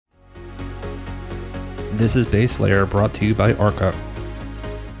This is Base Layer, brought to you by Arca.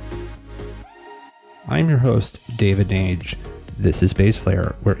 I'm your host, David Nage. This is Base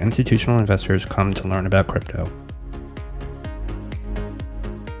Layer, where institutional investors come to learn about crypto.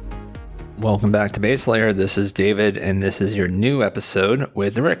 Welcome back to Base Layer. This is David, and this is your new episode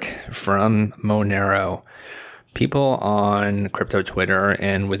with Rick from Monero. People on crypto Twitter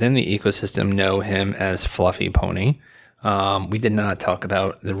and within the ecosystem know him as Fluffy Pony. We did not talk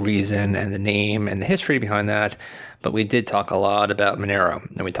about the reason and the name and the history behind that, but we did talk a lot about Monero,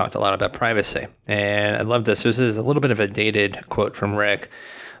 and we talked a lot about privacy. And I love this. This is a little bit of a dated quote from Rick,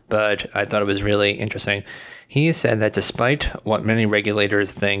 but I thought it was really interesting. He said that despite what many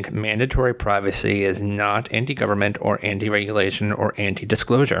regulators think, mandatory privacy is not anti-government or anti-regulation or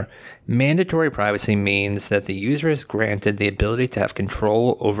anti-disclosure. Mandatory privacy means that the user is granted the ability to have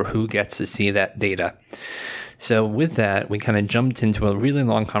control over who gets to see that data. So with that, we kind of jumped into a really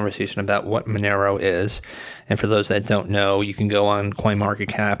long conversation about what Monero is. And for those that don't know, you can go on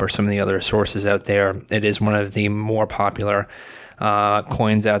CoinMarketCap or some of the other sources out there. It is one of the more popular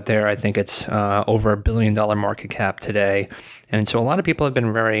coins out there. I think it's over $1 billion market cap today. And so a lot of people have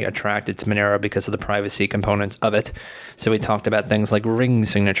been very attracted to Monero because of the privacy components of it. So we talked about things like ring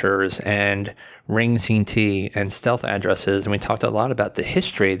signatures and ring CT and stealth addresses. And we talked a lot about the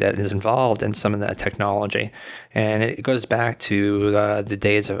history that is involved in some of that technology. And it goes back to the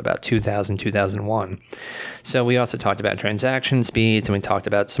days of about 2000, 2001. So we also talked about transaction speeds, and we talked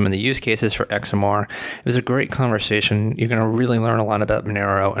about some of the use cases for XMR. It was a great conversation. You're going to really learn a lot about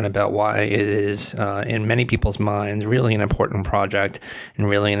Monero and about why it is, in many people's minds, really an important project and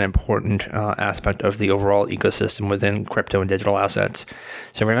really an important aspect of the overall ecosystem within crypto and digital assets.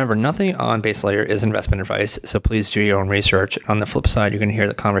 So remember, nothing on Base Layer is investment advice, so please do your own research. On the flip side, you're going to hear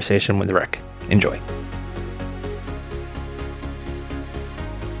the conversation with Rick. Enjoy.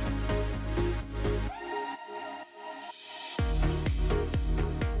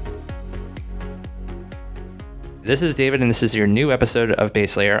 This is David, and this is your new episode of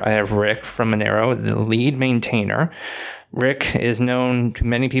Base Layer. I have Rick from Monero, the lead maintainer. Rick is known to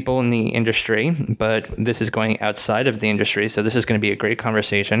many people in the industry, but this is going outside of the industry, so this is going to be a great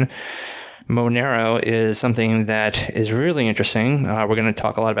conversation. Monero is something that is really interesting. We're going to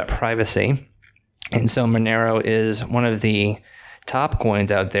talk a lot about privacy. And so Monero is one of the top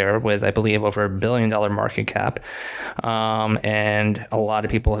coins out there with, I believe, over $1 billion market cap. And a lot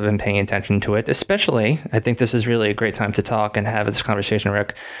of people have been paying attention to it, especially, I think this is really a great time to talk and have this conversation,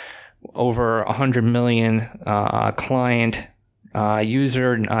 Rick. Over 100 million client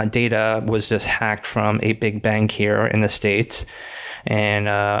user data was just hacked from a big bank here in the States. And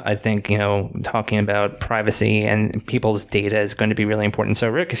I think, talking about privacy and people's data is going to be really important. So,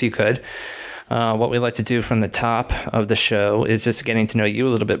 Rick, if you could, what we like to do from the top of the show is just getting to know you a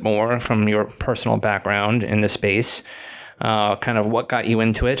little bit more from your personal background in the space. Kind of what got you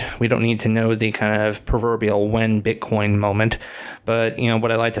into it. We don't need to know the kind of proverbial when Bitcoin moment, but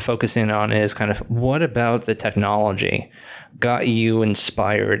what I like to focus in on is kind of what about the technology got you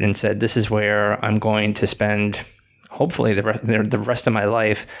inspired and said, this is where I'm going to spend hopefully the rest of my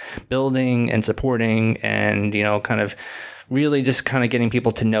life building and supporting and, kind of really just kind of getting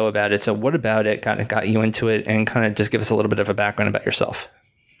people to know about it. So what about it kind of got you into it, and kind of just give us a little bit of a background about yourself?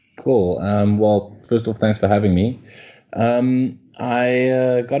 Cool. Well, first off, thanks for having me.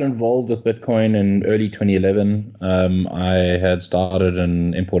 I got involved with Bitcoin in early 2011. I had started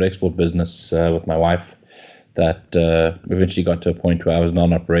an import-export business with my wife that eventually got to a point where I was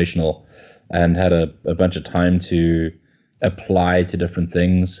non-operational and had a bunch of time to apply to different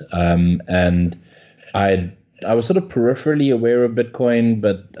things. And I was sort of peripherally aware of Bitcoin,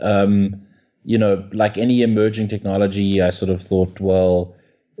 but like any emerging technology, I sort of thought, well,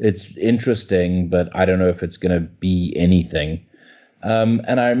 it's interesting, but I don't know if it's going to be anything.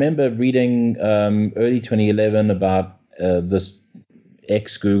 And I remember reading early 2011 about this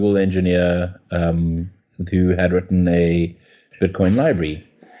ex-Google engineer who had written a Bitcoin library.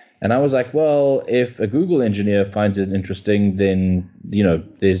 And I was like, well, if a Google engineer finds it interesting, then,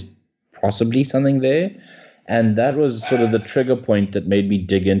 there's possibly something there. And that was sort of the trigger point that made me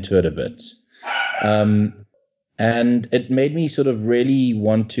dig into it a bit. And it made me sort of really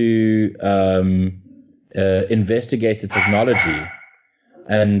want to investigate the technology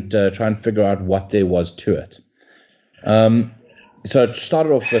and try and figure out what there was to it. So it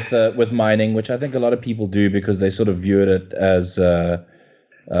started off with mining, which I think a lot of people do because they sort of viewed it as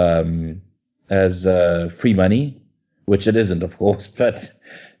free money, which it isn't, of course. But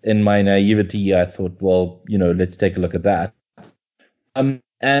in my naivety, I thought, well, let's take a look at that. And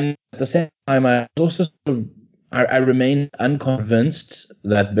at the same time, I also sort of I remain unconvinced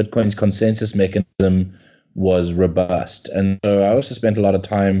that Bitcoin's consensus mechanism was robust. And so I also spent a lot of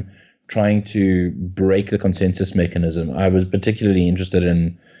time trying to break the consensus mechanism. I was particularly interested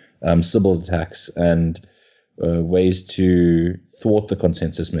in Sybil attacks and ways to thwart the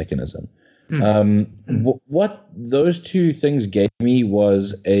consensus mechanism. What those two things gave me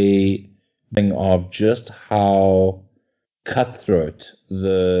was a thing of just how cutthroat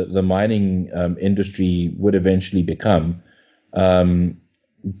the mining industry would eventually become,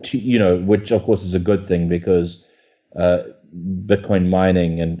 which of course is a good thing, because Bitcoin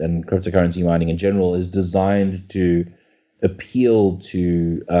mining and cryptocurrency mining in general is designed to appeal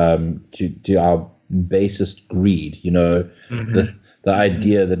to our basest greed. The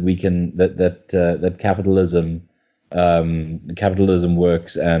idea that we can that capitalism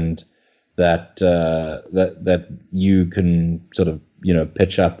works, and that you can sort of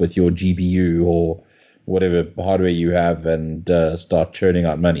pitch up with your GPU or whatever hardware you have and start churning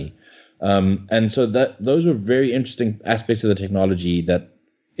out money. And so those were very interesting aspects of the technology that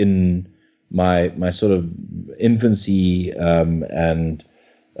in my sort of infancy and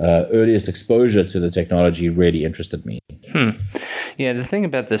earliest exposure to the technology really interested me. Yeah, the thing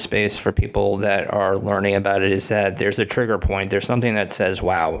about this space for people that are learning about it is that there's a trigger point. There's something that says,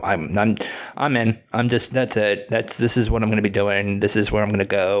 "Wow, I'm in. I'm just that's it. This is what I'm going to be doing. This is where I'm going to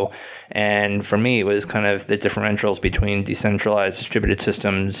go." And for me, it was kind of the differentials between decentralized distributed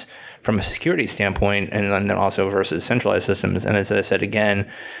systems from a security standpoint, and then also versus centralized systems. And as I said again,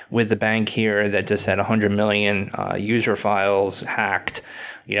 with the bank here that just had 100 million user files hacked.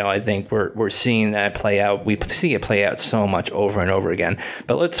 I think we're seeing that play out. We see it play out so much over and over again.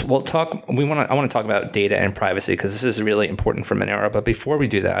 But I want to talk about data and privacy, because this is really important for Monero. But before we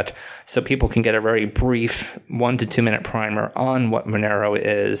do that, so people can get a very brief 1 to 2 minute primer on what Monero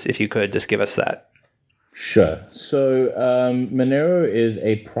is, if you could just give us that. Sure. So Monero is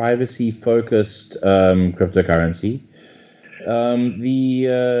a privacy-focused cryptocurrency.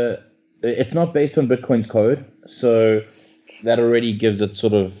 It's not based on Bitcoin's code, so that already gives it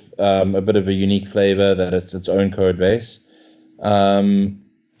sort of a bit of a unique flavor, that it's its own code base.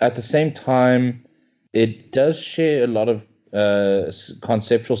 At the same time, it does share a lot of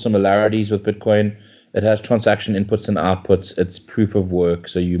conceptual similarities with Bitcoin. It has transaction inputs and outputs. It's proof of work,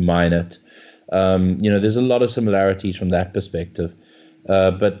 so you mine it. There's a lot of similarities from that perspective.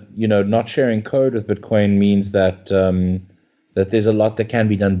 But not sharing code with Bitcoin means that that there's a lot that can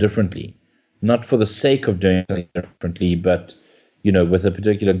be done differently. Not for the sake of doing something differently, but with a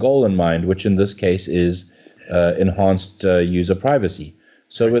particular goal in mind, which in this case is enhanced user privacy.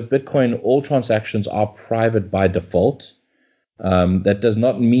 So with Bitcoin, all transactions are private by default. That does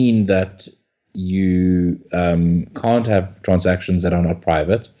not mean that you can't have transactions that are not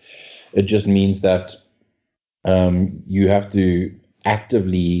private. It just means that you have to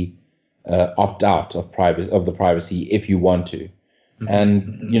actively opt out of the privacy if you want to.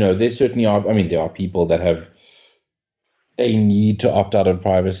 And there certainly are. I mean, there are people that have a need to opt out of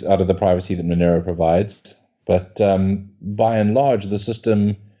the privacy that Monero provides. But by and large, the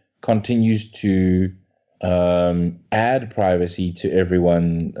system continues to add privacy to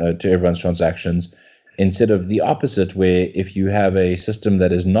everyone's transactions, instead of the opposite, where if you have a system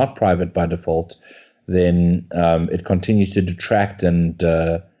that is not private by default, then it continues to detract and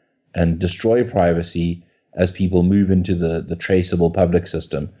destroy privacy as people move into the traceable public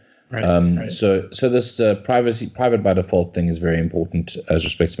system. Right. So this private by default thing is very important as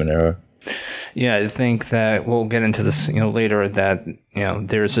respects to Monero. Yeah, I think that we'll get into this, later, that,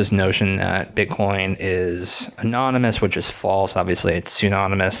 there's this notion that Bitcoin is anonymous, which is false. Obviously, it's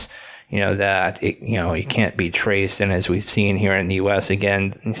pseudonymous. That it can't be traced. And as we've seen here in the U.S.,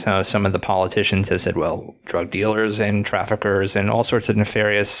 again, so some of the politicians have said, well, drug dealers and traffickers and all sorts of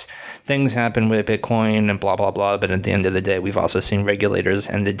nefarious things happen with Bitcoin and blah, blah, blah. But at the end of the day, we've also seen regulators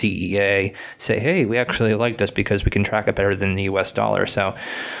and the DEA say, hey, we actually like this because we can track it better than the U.S. dollar. So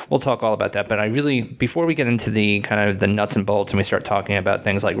we'll talk all about that. But before we get into the kind of the nuts and bolts and we start talking about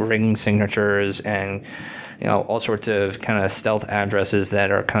things like ring signatures and all sorts of kind of stealth addresses that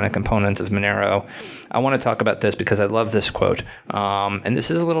are kind of components of Monero, I want to talk about this because I love this quote. And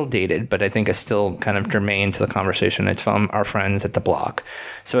this is a little dated, but I think it's still kind of germane to the conversation. It's from our friends at The Block.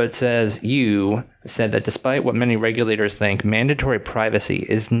 So it says, you said that despite what many regulators think, mandatory privacy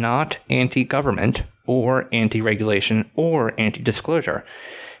is not anti-government or anti-regulation or anti-disclosure.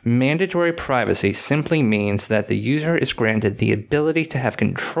 Mandatory privacy simply means that the user is granted the ability to have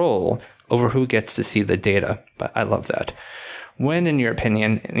control over who gets to see the data. But I love that. When, in your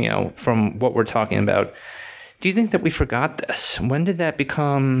opinion, from what we're talking about, Do you think that we forgot this? When did that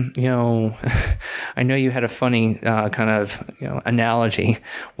become, I know you had a funny kind of, analogy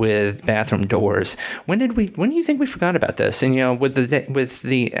with bathroom doors. When do you think we forgot about this? And, with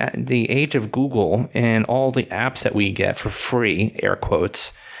the age of Google and all the apps that we get for free, air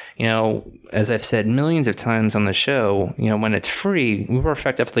quotes, as I've said millions of times on the show, when it's free, we're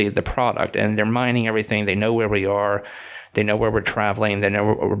effectively the product, and they're mining everything. They know where we are. They know where we're traveling. They know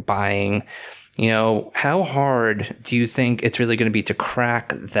what we're buying. How hard do you think it's really going to be to crack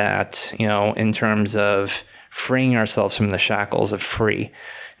that, in terms of freeing ourselves from the shackles of free?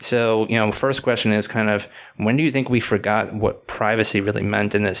 So, first question is kind of, when do you think we forgot what privacy really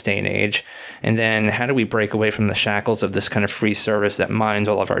meant in this day and age? And then how do we break away from the shackles of this kind of free service that mines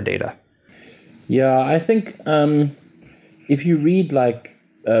all of our data? Yeah, I think if you read like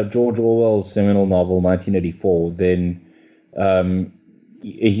George Orwell's seminal novel 1984, then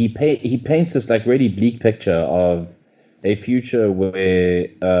he paints this like really bleak picture of a future where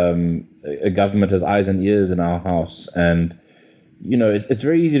a government has eyes and ears in our house, and it's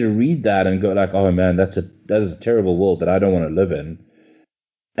very easy to read that and go like, oh man, that is a terrible world that I don't want to live in.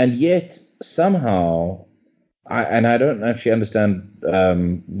 And yet somehow, I don't actually understand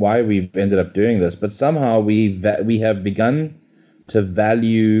why we've ended up doing this, but somehow we have begun to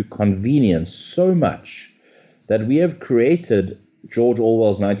value convenience so much that we have created George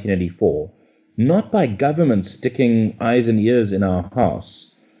Orwell's 1984, not by government sticking eyes and ears in our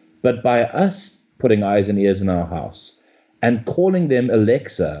house, but by us putting eyes and ears in our house and calling them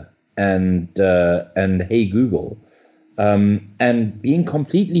Alexa and Hey Google, and being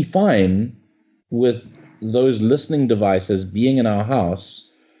completely fine with those listening devices being in our house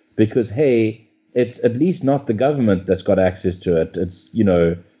because, hey, it's at least not the government that's got access to it. It's,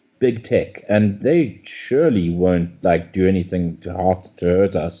 big tech, and they surely won't like do anything to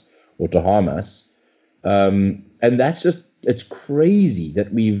hurt us or to harm us. And that's it's crazy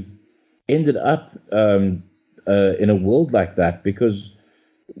that we've ended up in a world like that, because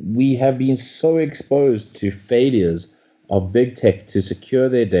we have been so exposed to failures of big tech to secure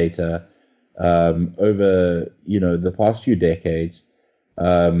their data over the past few decades.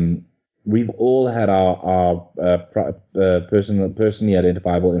 We've all had our personally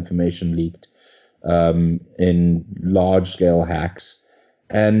identifiable information leaked in large-scale hacks,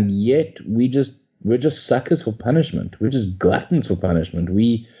 and yet we're just suckers for punishment. We're just gluttons for punishment.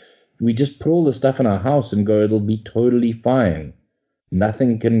 We just put all the stuff in our house and go, it'll be totally fine.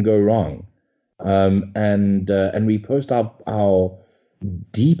 Nothing can go wrong. And we post our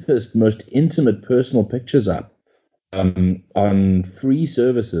deepest, most intimate personal pictures up on free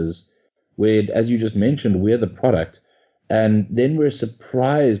services where, as you just mentioned, we're the product. And then we're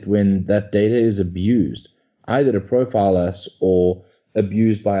surprised when that data is abused, either to profile us or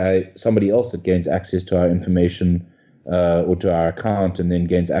abused by somebody else that gains access to our information or to our account and then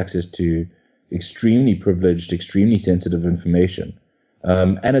gains access to extremely privileged, extremely sensitive information.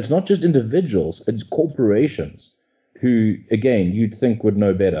 And it's not just individuals, it's corporations who, again, you'd think would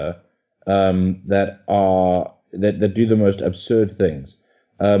know better, that do the most absurd things.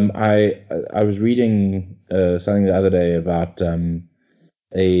 I was reading something the other day about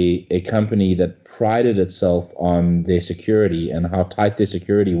a company that prided itself on their security and how tight their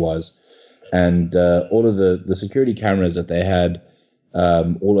security was, and all of the security cameras that they had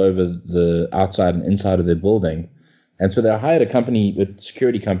all over the outside and inside of their building. And so they hired a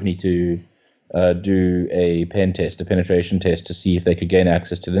security company to do a penetration test to see if they could gain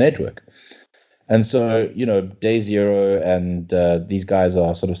access to the network. And so, day zero, and these guys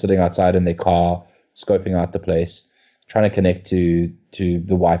are sort of sitting outside in their car, scoping out the place, trying to connect to the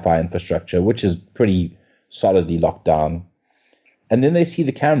Wi-Fi infrastructure, which is pretty solidly locked down. And then they see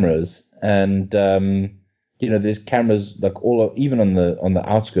the cameras, and there's cameras like even on the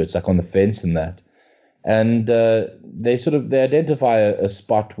outskirts, like on the fence and that. And they identify a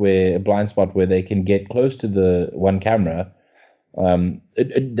blind spot where they can get close to the one camera.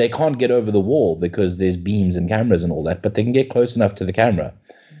 They can't get over the wall because there's beams and cameras and all that, but they can get close enough to the camera.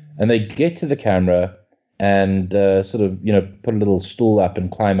 And they get to the camera and put a little stool up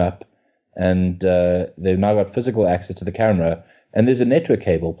and climb up, and they've now got physical access to the camera. And there's a network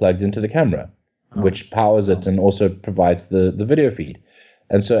cable plugged into the camera, which powers it and also provides the video feed.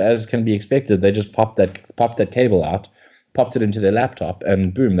 And so, as can be expected, they just popped that cable out, popped it into their laptop,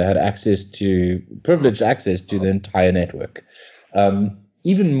 and boom, they had privileged access to the entire network.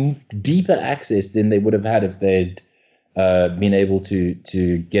 Even deeper access than they would have had if they'd been able to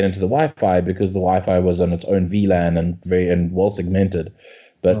get into the Wi-Fi, because the Wi-Fi was on its own VLAN and well segmented.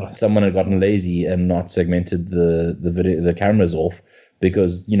 But someone had gotten lazy and not segmented the cameras off,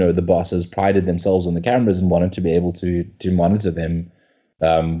 because, the bosses prided themselves on the cameras and wanted to be able to monitor them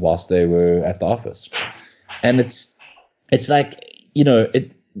whilst they were at the office. And it's like,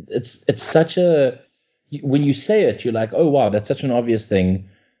 it's such a, when you say it, you're like, oh, wow, that's such an obvious thing.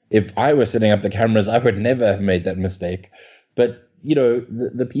 If I were setting up the cameras, I would never have made that mistake. But,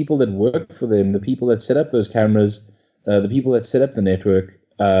 the people that work for them, the people that set up those cameras, the people that set up the network,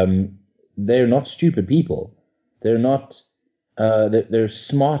 they're not stupid people. They're not, they're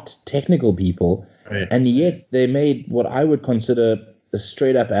smart technical people. Right. And yet they made what I would consider a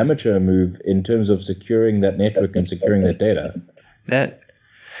straight up amateur move in terms of securing that network and securing that data.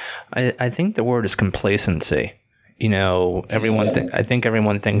 I think the word is complacency. I think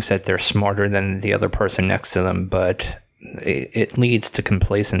everyone thinks that they're smarter than the other person next to them, but it leads to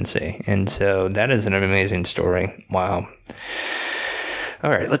complacency. And so that is an amazing story. Wow. All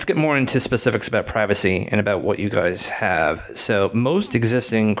right, let's get more into specifics about privacy and about what you guys have. So most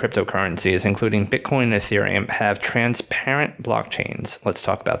existing cryptocurrencies, including Bitcoin and Ethereum, have transparent blockchains. Let's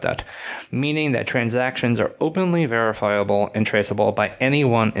talk about that. Meaning that transactions are openly verifiable and traceable by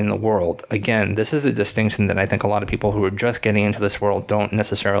anyone in the world. Again, this is a distinction that I think a lot of people who are just getting into this world don't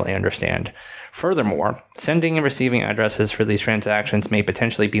necessarily understand. Furthermore, sending and receiving addresses for these transactions may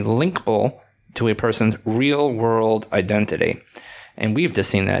potentially be linkable to a person's real-world identity. And we've just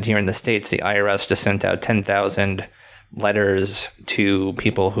seen that here in the States. The IRS just sent out 10,000 letters to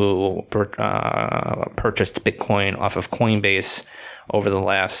people who purchased Bitcoin off of Coinbase over the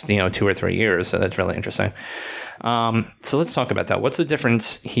last 2 or 3 years. So that's really interesting. So let's talk about that. What's the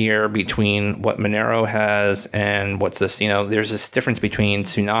difference here between what Monero has and what's this? There's this difference between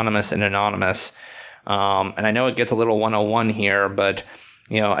pseudonymous and anonymous. And I know it gets a little 101 here, but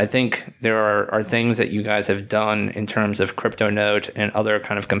I think there are things that you guys have done in terms of CryptoNote and other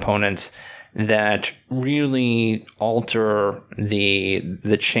kind of components that really alter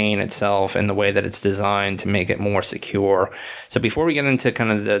the chain itself and the way that it's designed to make it more secure. So before we get into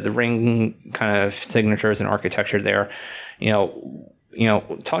kind of the ring kind of signatures and architecture there,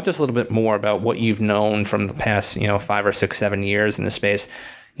 talk to us a little bit more about what you've known from the past 5 or 6, 7 years in the space.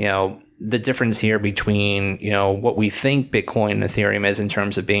 The difference here between, what we think Bitcoin and Ethereum is in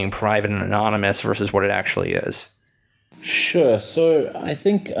terms of being private and anonymous versus what it actually is. Sure. So I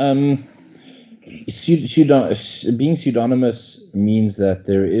think being pseudonymous means that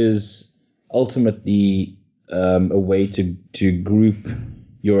there is ultimately a way to group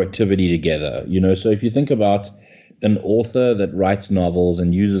your activity together. So if you think about an author that writes novels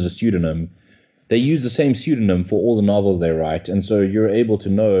and uses a pseudonym, they use the same pseudonym for all the novels they write. And so you're able to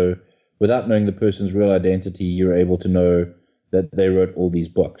know, without knowing the person's real identity, you're able to know that they wrote all these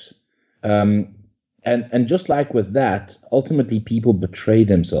books. And just like with that, ultimately people betray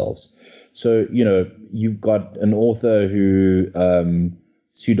themselves. So, you've got an author who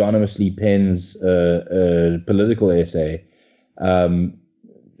pseudonymously pens a political essay.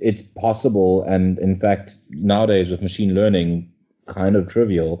 It's possible, and in fact, nowadays with machine learning, kind of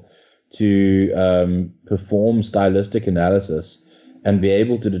trivial, to perform stylistic analysis and be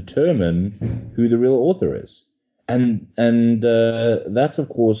able to determine who the real author is. And that's, of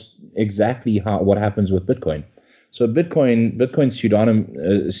course, exactly what happens with Bitcoin. So Bitcoin's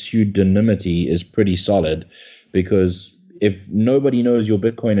pseudonymity is pretty solid, because if nobody knows your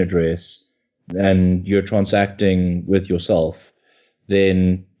Bitcoin address and you're transacting with yourself,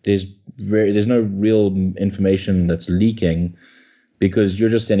 then there's no real information that's leaking, because you're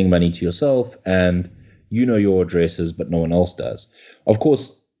just sending money to yourself and you know your addresses, but no one else does. Of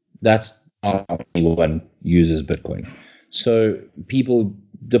course, that's not how anyone uses Bitcoin. So people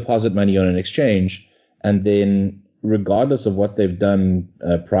deposit money on an exchange, and then regardless of what they've done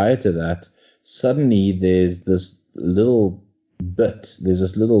prior to that, suddenly there's this little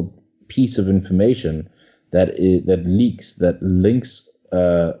piece of information that leaks, that links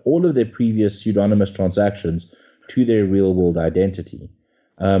all of their previous pseudonymous transactions to their real world identity.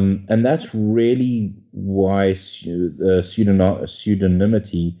 And that's really why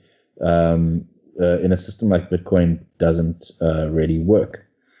pseudonymity in a system like Bitcoin doesn't really work.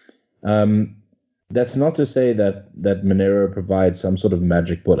 That's not to say that Monero provides some sort of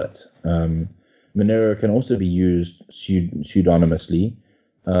magic bullet. Monero can also be used pseudonymously.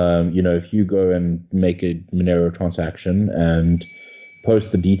 If you go and make a Monero transaction and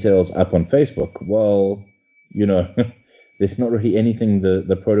post the details up on Facebook, well, there's not really anything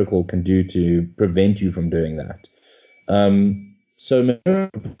the protocol can do to prevent you from doing that. So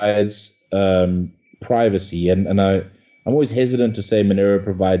Monero provides privacy, and I'm always hesitant to say Monero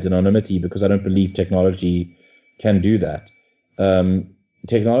provides anonymity, because I don't believe technology can do that.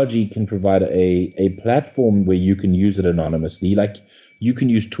 Technology can provide a platform where you can use it anonymously. Like you can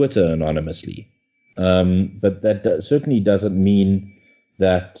use Twitter anonymously. But that certainly doesn't mean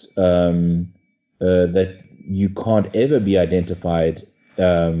that that you can't ever be identified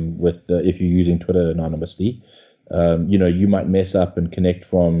if you're using Twitter anonymously. You might mess up and connect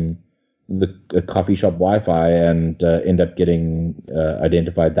from the coffee shop Wi-Fi and end up getting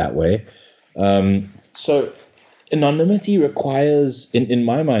identified that way. So anonymity requires, in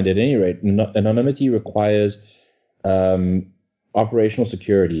my mind at any rate, anonymity requires operational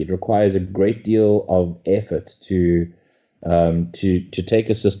security. It requires a great deal of effort to take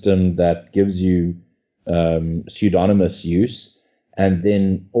a system that gives you pseudonymous use, and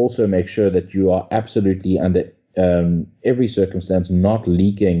then also make sure that you are absolutely under every circumstance not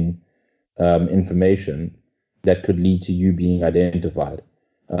leaking information that could lead to you being identified.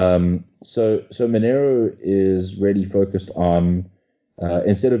 So Monero is really focused on,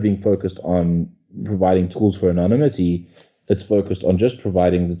 instead of being focused on providing tools for anonymity, it's focused on just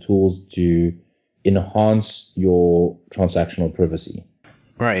providing the tools to enhance your transactional privacy.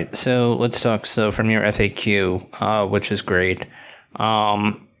 Right. So let's talk. So from your FAQ, which is great.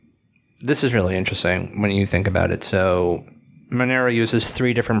 This is really interesting when you think about it. So Monero uses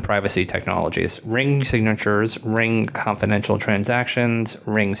 3 different privacy technologies: ring signatures, ring confidential transactions,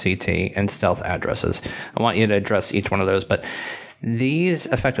 ring CT, and stealth addresses. I want you to address each one of those, but these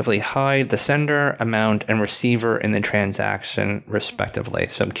effectively hide the sender, amount, and receiver in the transaction, respectively.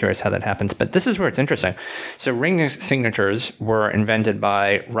 So I'm curious how that happens. But this is where it's interesting. So ring signatures were invented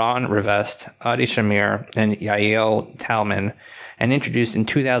by Ron Rivest, Adi Shamir, and Yael Talman, and introduced in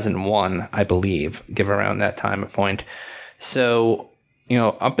 2001, I believe, give around that time point. So,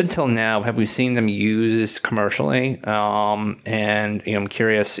 up until now, have we seen them used commercially? And I'm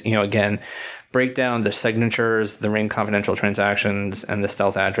curious, again, break down the signatures, the ring confidential transactions, and the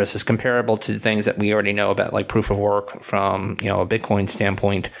stealth address is comparable to things that we already know about, like proof of work from, a Bitcoin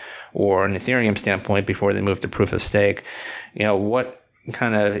standpoint or an Ethereum standpoint before they moved to proof of stake. What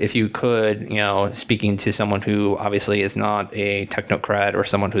kind of, if you could, speaking to someone who obviously is not a technocrat or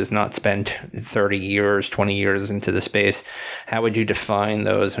someone who has not spent 30 years, 20 years into the space, how would you define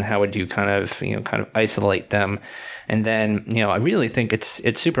those, and how would you kind of isolate them? And then, I really think it's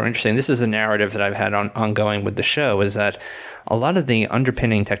super interesting. This is a narrative that I've had ongoing with the show, is that a lot of the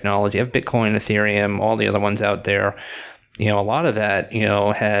underpinning technology of Bitcoin, Ethereum, all the other ones out there, a lot of that,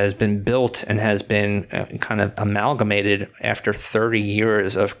 has been built and has been kind of amalgamated after 30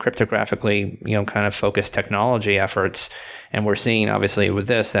 years of cryptographically, kind of focused technology efforts. And we're seeing, obviously, with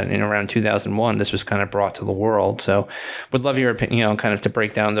this, that in around 2001, this was kind of brought to the world. So would love your opinion, kind of to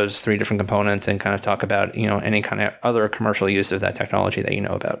break down those 3 different components and kind of talk about, any kind of other commercial use of that technology that you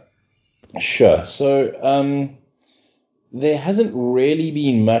know about. Sure. So there hasn't really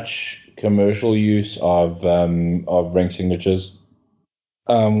been much commercial use of ring signatures,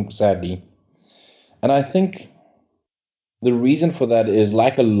 sadly. And I think the reason for that is,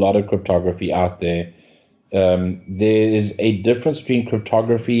 like a lot of cryptography out there, there is a difference between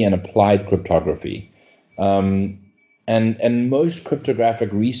cryptography and applied cryptography. And most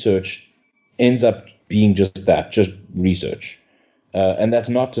cryptographic research ends up being just that, just research. And that's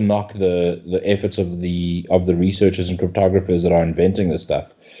not to knock the efforts of the researchers and cryptographers that are inventing this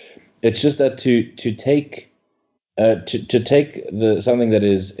stuff. It's just that to take something that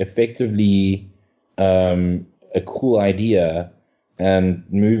is effectively a cool idea and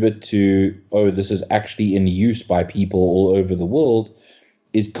move it to, this is actually in use by people all over the world,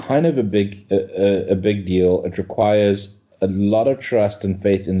 is kind of a big deal. It requires a lot of trust and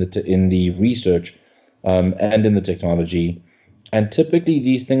faith in the research and in the technology. And typically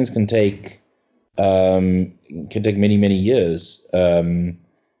these things can take many years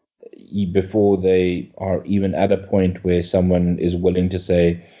before they are even at a point where someone is willing to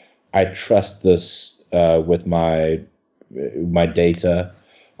say, I trust this with my data,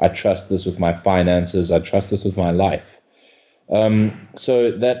 I trust this with my finances, I trust this with my life.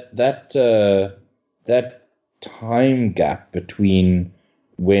 So that time gap between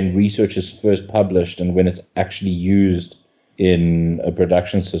when research is first published and when it's actually used in a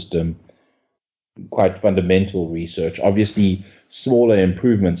production system, quite fundamental research. Obviously, smaller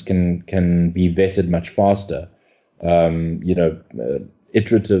improvements can be vetted much faster.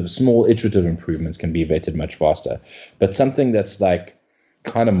 Small iterative improvements can be vetted much faster. But something that's like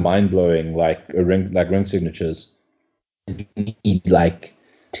kind of mind blowing, like ring signatures, you need like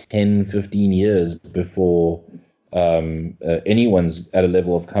 10, 15 years before anyone's at a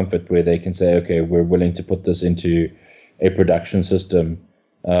level of comfort where they can say, okay, we're willing to put this into a production system,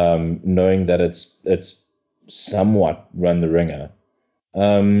 knowing that it's somewhat run the ringer.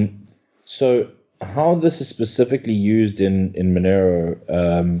 So how this is specifically used in Monero,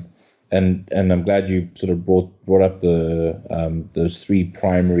 and I'm glad you sort of brought up the those three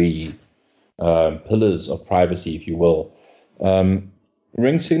primary pillars of privacy, if you will.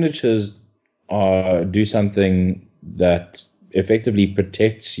 Ring signatures do something that effectively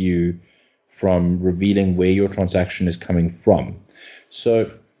protects you from revealing where your transaction is coming from.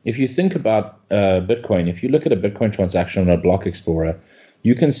 So if you think about Bitcoin, if you look at a Bitcoin transaction on a block explorer,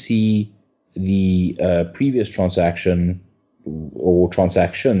 you can see the previous transaction or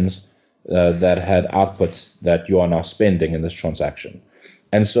transactions that had outputs that you are now spending in this transaction.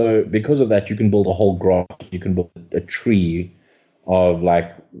 And so because of that, you can build a whole graph, you can build a tree of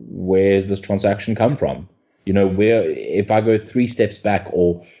like, where's this transaction come from? You know, where if I go 3 steps back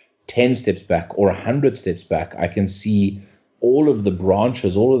or 10 steps back or 100 steps back, I can see all of the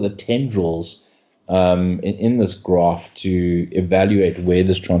branches, all of the tendrils in this graph to evaluate where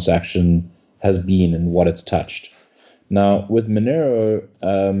this transaction has been and what it's touched. Now, with Monero,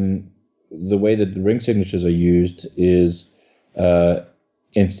 the way that the ring signatures are used is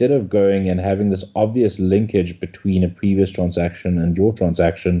instead of going and having this obvious linkage between a previous transaction and your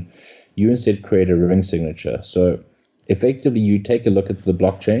transaction, you instead create a ring signature. So effectively, you take a look at the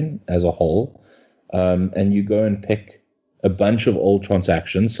blockchain as a whole, and you go and pick a bunch of old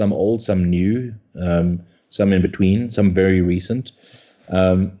transactions, some old, some new, some in between, some very recent.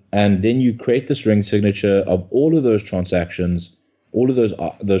 And then you create this ring signature of all of those transactions, all of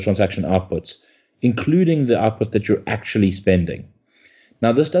those transaction outputs, including the output that you're actually spending.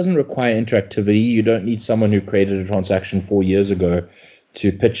 Now, this doesn't require interactivity. You don't need someone who created a transaction 4 years ago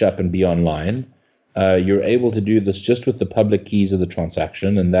to pitch up and be online. You're able to do this just with the public keys of the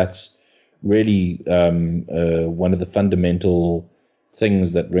transaction, and that's really one of the fundamental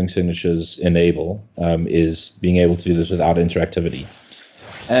things that ring signatures enable, is being able to do this without interactivity.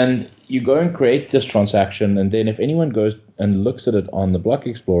 And you go and create this transaction, and then if anyone goes and looks at it on the Block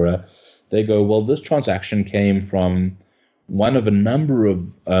Explorer, they go, well, this transaction came from one of a number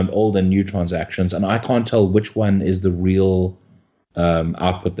of old and new transactions, and I can't tell which one is the real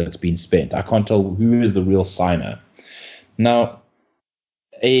output that's been spent. I can't tell who is the real signer. Now,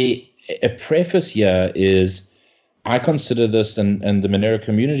 a preface here is I consider this, and the Monero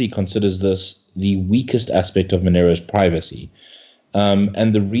community considers this, the weakest aspect of Monero's privacy.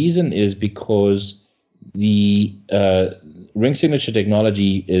 And the reason is because the ring signature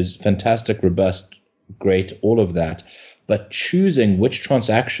technology is fantastic, robust, great, all of that. But choosing which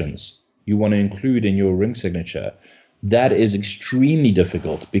transactions you want to include in your ring signature, that is extremely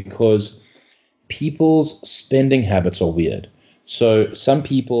difficult because people's spending habits are weird. So some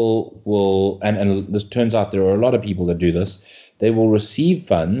people will, and this turns out there are a lot of people that do this, they will receive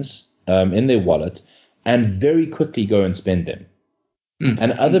funds in their wallet and very quickly go and spend them.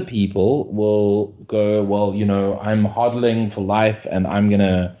 And other people will go, well, I'm hodling for life and I'm going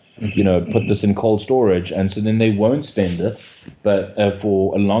to, put this in cold storage. And so then they won't spend it, but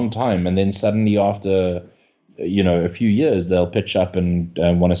for a long time. And then suddenly after, a few years, they'll pitch up and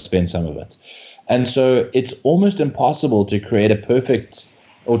want to spend some of it. And so it's almost impossible to create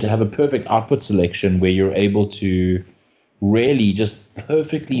to have a perfect output selection where you're able to really just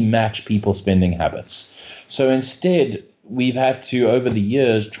perfectly match people's spending habits. So instead, we've had to, over the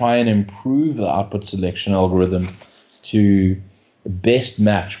years, try and improve the output selection algorithm to best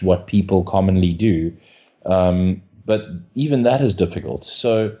match what people commonly do. But even that is difficult.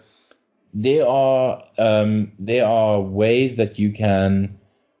 So there are ways that you can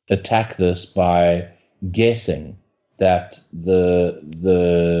attack this by guessing that there's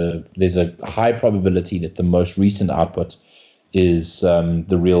a high probability that the most recent output is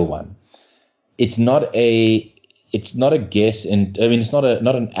the real one. It's not a guess, and it's not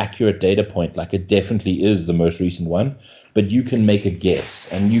an accurate data point. Like, it definitely is the most recent one, but you can make a guess,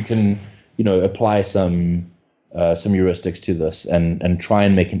 and you can apply some heuristics to this and try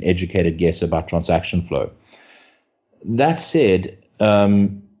and make an educated guess about transaction flow. That said,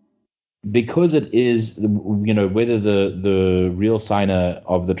 because it is whether the real signer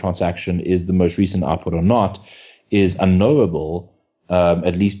of the transaction is the most recent output or not is unknowable,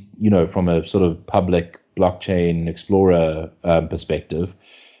 at least from a sort of public blockchain explorer perspective.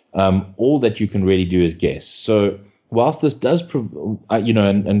 All that you can really do is guess. So whilst this does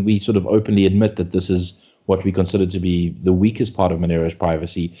and we sort of openly admit that this is what we consider to be the weakest part of Monero's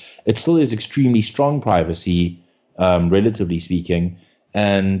privacy, it still is extremely strong privacy, relatively speaking,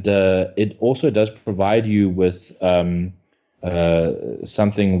 and it also does provide you with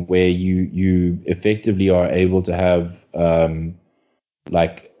something where you effectively are able to have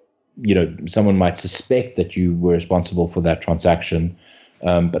someone might suspect that you were responsible for that transaction,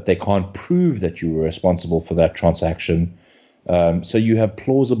 but they can't prove that you were responsible for that transaction. So you have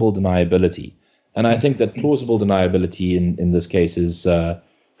plausible deniability. And I think that plausible deniability in this case is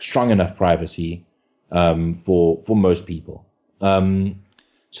strong enough privacy for most people.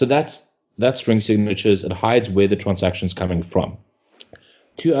 So that's ring signatures. It hides where the transaction's coming from.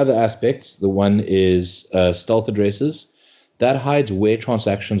 Two other aspects. The one is stealth addresses. That hides where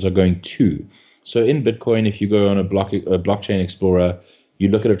transactions are going to. So in Bitcoin, if you go on a blockchain explorer, you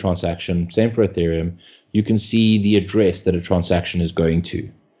look at a transaction, same for Ethereum, you can see the address that a transaction is going to.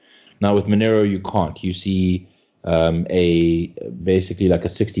 Now with Monero, you can't. You see basically like a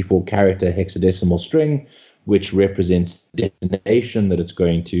 64-character hexadecimal string, which represents the destination that it's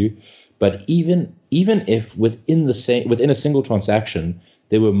going to. But even if within a single transaction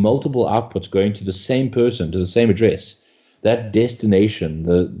there were multiple outputs going to the same person, to the same address, that destination,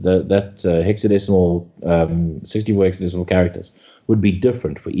 that hexadecimal 64 hexadecimal characters would be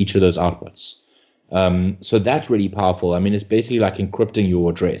different for each of those outputs. So that's really powerful. I mean, it's basically like encrypting your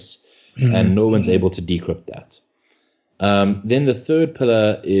address, and no one's able to decrypt that. Then the third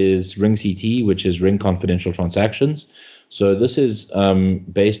pillar is RingCT, which is Ring Confidential Transactions. So this is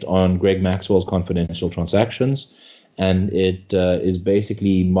based on Greg Maxwell's confidential transactions, and it is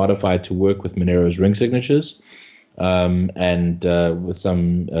basically modified to work with Monero's ring signatures, and with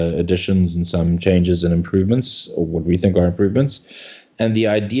some additions and some changes and improvements, or what we think are improvements. And the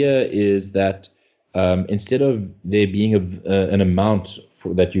idea is that instead of there being an amount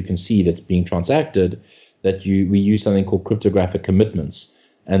that you can see that's being transacted, that we use something called cryptographic commitments,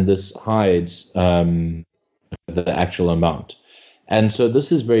 and this hides the actual amount. And so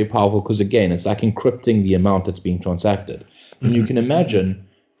this is very powerful because, again, it's like encrypting the amount that's being transacted. And you can imagine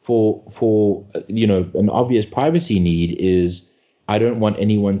for an obvious privacy need is I don't want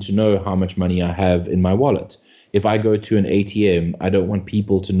anyone to know how much money I have in my wallet. If I go to an ATM, I don't want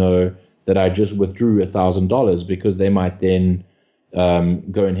people to know that I just withdrew $1,000 because they might then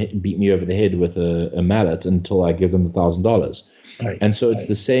go and beat me over the head with a mallet until I give them the $1,000. Right. And so it's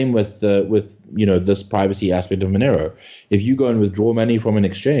the same with this privacy aspect of Monero. If you go and withdraw money from an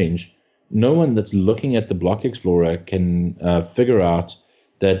exchange, no one that's looking at the block explorer can figure out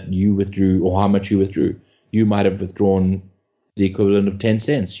that you withdrew or how much you withdrew. You might have withdrawn the equivalent of 10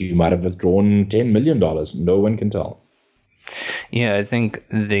 cents. You might have withdrawn $10 million. No one can tell. Yeah, I think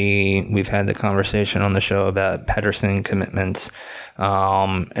we've had the conversation on the show about Pedersen commitments.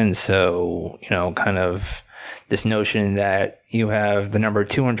 And so, kind of this notion that you have the number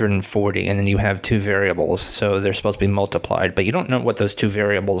 240 and then you have two variables. So they're supposed to be multiplied, but you don't know what those two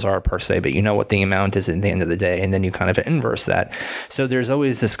variables are per se, but you know what the amount is at the end of the day. And then you kind of inverse that. So there's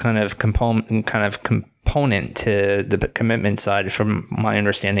always this kind of component to the commitment side, from my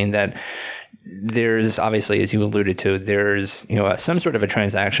understanding, that there's obviously, as you alluded to, there's some sort of a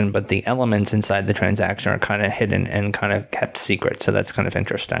transaction, but the elements inside the transaction are kind of hidden and kind of kept secret. So that's kind of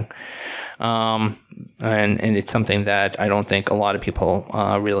interesting. And it's something that I don't think a lot of people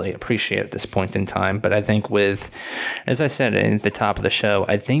really appreciate at this point in time. But I think as I said at the top of the show,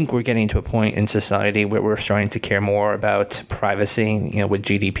 I think we're getting to a point in society where we're starting to care more about privacy, with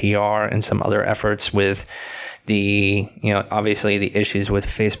GDPR and some other efforts with obviously the issues with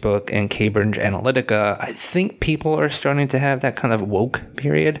Facebook and Cambridge Analytica. I think people are starting to have that kind of woke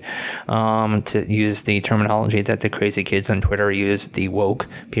period, to use the terminology that the crazy kids on Twitter use, the woke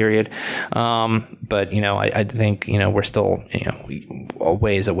period. But, I think, we're still, a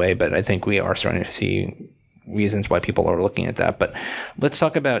ways away, but I think we are starting to see reasons why people are looking at that. But let's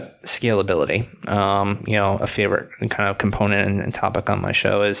talk about scalability. A favorite kind of component and topic on my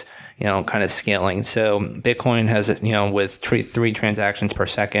show is, kind of scaling. So Bitcoin has, with three transactions per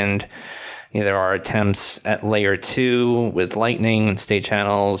second. There are attempts at layer 2 with Lightning and state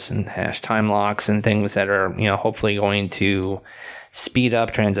channels and hash time locks and things that are, hopefully going to speed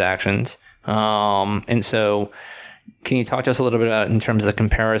up transactions. And so can you talk to us a little bit about, in terms of the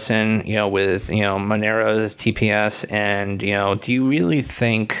comparison, with, Monero's TPS, and, do you really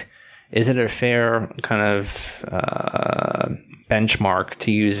think, is it a fair kind of benchmark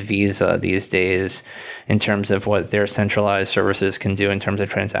to use Visa these days in terms of what their centralized services can do in terms of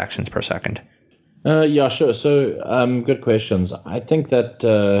transactions per second? Yeah, sure. So, good questions. I think that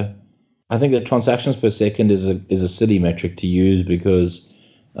transactions per second is a silly metric to use because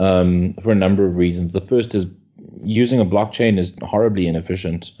for a number of reasons. The first is using a blockchain is horribly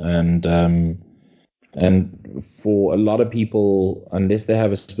inefficient, and for a lot of people, unless they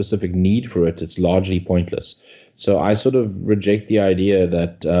have a specific need for it, it's largely pointless. So I sort of reject the idea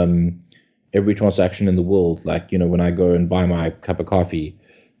that every transaction in the world, like, when I go and buy my cup of coffee,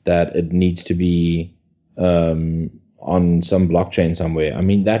 that it needs to be on some blockchain somewhere. I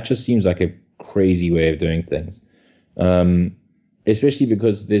mean, that just seems like a crazy way of doing things. Especially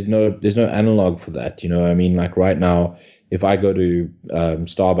because there's no analog for that. I mean, like right now, if I go to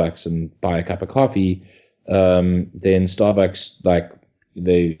Starbucks and buy a cup of coffee, then Starbucks, like,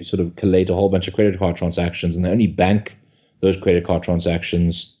 they sort of collate a whole bunch of credit card transactions, and they only bank those credit card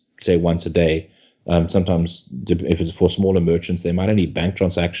transactions, say, once a day. Sometimes, if it's for smaller merchants, they might only bank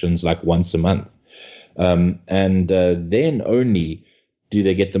transactions like once a month. And then only do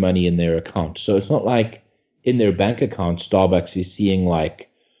they get the money in their account. So it's not like in their bank account, Starbucks is seeing like,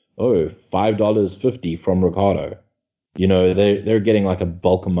 oh, $5.50 from Ricardo. They're getting like a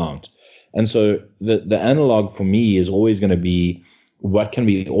bulk amount. And so the analog for me is always going to be, what can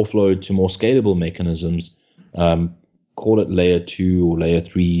we offload to more scalable mechanisms, call it layer 2 or layer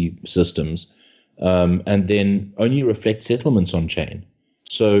 3 systems, and then only reflect settlements on chain.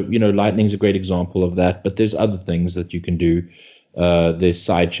 So, Lightning's a great example of that, but there's other things that you can do. There's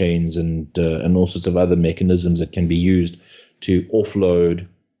side chains and all sorts of other mechanisms that can be used to offload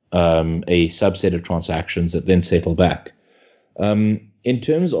a subset of transactions that then settle back. In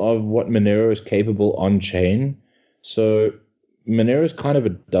terms of what Monero is capable on chain, so Monero is kind of a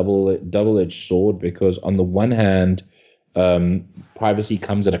double-edged sword, because on the one hand, privacy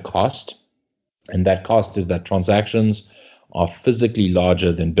comes at a cost, and that cost is that transactions are physically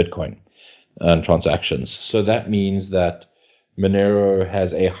larger than Bitcoin transactions. So that means that Monero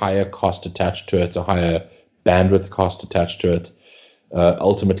has a higher cost attached to it, a higher bandwidth cost attached to it.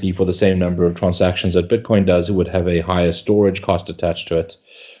 Ultimately, for the same number of transactions that Bitcoin does, it would have a higher storage cost attached to it.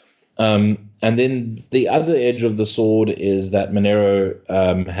 And then the other edge of the sword is that Monero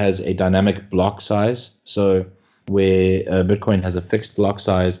has a dynamic block size. So where Bitcoin has a fixed block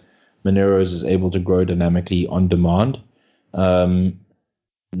size, Monero is able to grow dynamically on demand. There's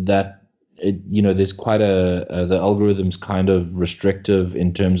quite the algorithm's kind of restrictive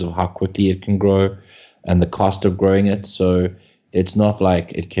in terms of how quickly it can grow and the cost of growing it. So it's not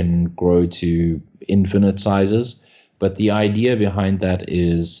like it can grow to infinite sizes, but the idea behind that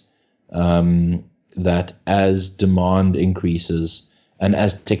is that as demand increases and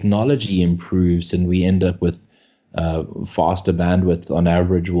as technology improves, and we end up with faster bandwidth on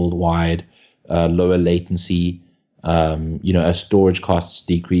average worldwide, lower latency, as storage costs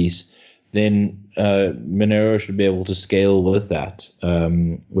decrease, then Monero should be able to scale with that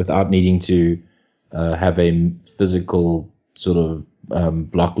without needing to have a physical sort of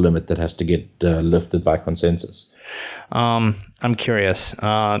block limit that has to get lifted by consensus. I'm curious.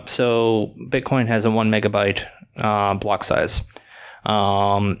 So Bitcoin has a 1 megabyte block size.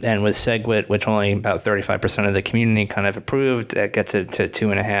 And with SegWit, which only about 35% of the community kind of approved, that gets it to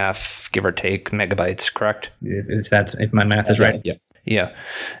 2.5, give or take, megabytes, correct? If my math is right? Yeah. Yeah.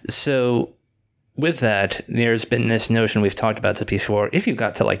 So with that, there's been this notion, we've talked about this before, if you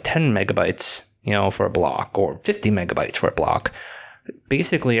got to like 10 megabytes, for a block, or 50 megabytes for a block,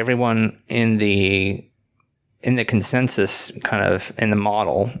 basically everyone in the consensus, kind of in the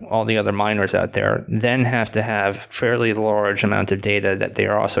model, all the other miners out there then have to have fairly large amount of data that they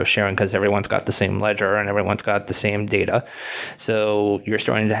are also sharing, because everyone's got the same ledger and everyone's got the same data. So you're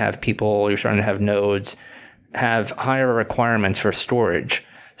starting to have nodes have higher requirements for storage.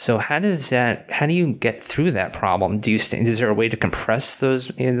 So how do you get through that problem? Is there a way to compress those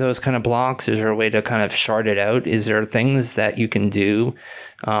kind of blocks? Is there a way to kind of shard it out? Is there things that you can do?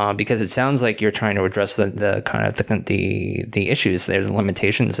 Because it sounds like you're trying to address the kind of the issues. There's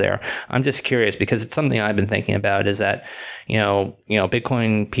limitations there. I'm just curious, because it's something I've been thinking about, is that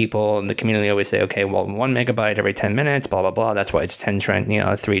Bitcoin people in the community always say, okay, well, 1 megabyte every 10 minutes, blah blah blah. That's why it's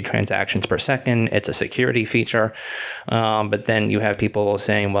 3 transactions per second. It's a security feature. But then you have people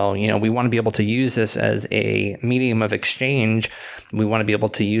saying, well, we want to be able to use this as a medium of exchange. We want to be able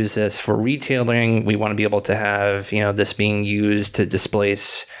to use this for retailing. We want to be able to have, this being used to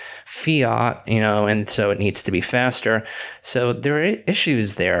displace fiat, and so it needs to be faster. So there are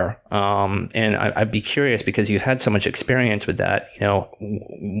issues there. And I'd be curious, because you've had so much experience with that,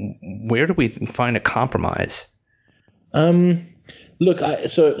 where do we find a compromise? Look,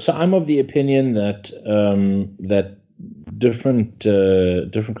 so I'm of the opinion that that different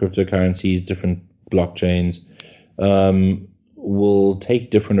cryptocurrencies, different blockchains will take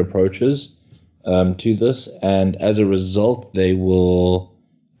different approaches to this, and as a result, they will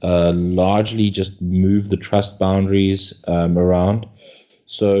largely just move the trust boundaries around.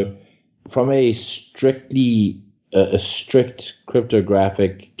 So, from a strict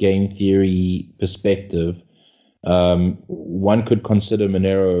cryptographic game theory perspective, one could consider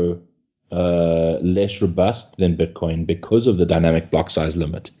Monero less robust than Bitcoin because of the dynamic block size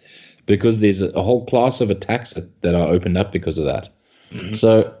limit. because there's a whole class of attacks that are opened up because of that. Mm-hmm.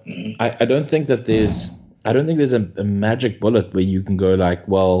 So I don't think that there's a magic bullet where you can go like,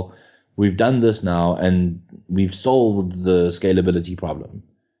 well, we've done this now and we've solved the scalability problem.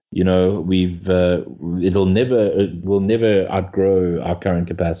 We'll never outgrow our current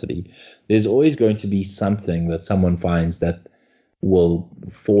capacity. There's always going to be something that someone finds that will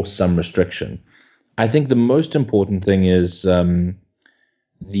force some restriction. I think the most important thing is that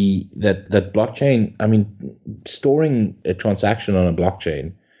blockchain. I mean, storing a transaction on a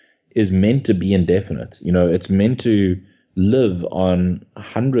blockchain is meant to be indefinite. It's meant to live on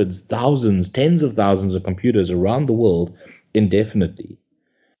hundreds, thousands, tens of thousands of computers around the world indefinitely.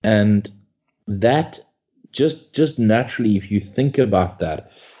 And that just naturally, if you think about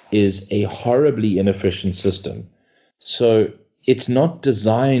that, is a horribly inefficient system. So it's not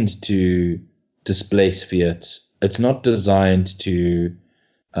designed to displace fiat. It's not designed to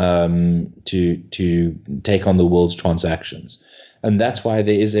take on the world's transactions. And that's why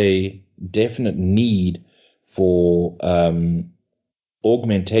there is a definite need for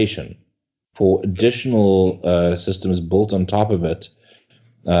augmentation, for additional systems built on top of it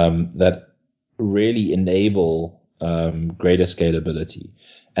that really enable greater scalability.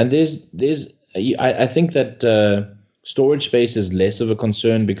 And I think that storage space is less of a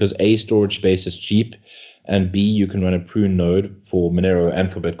concern because A, storage space is cheap, and B, you can run a prune node for Monero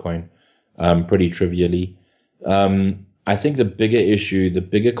and for Bitcoin pretty trivially. I think the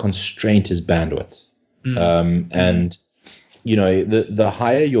bigger constraint is bandwidth. And the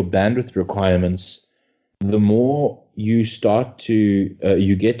higher your bandwidth requirements, the more you start to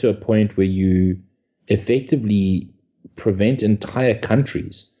you get to a point where you effectively prevent entire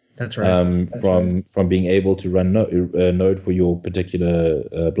countries. That's right. From being able to run a node for your particular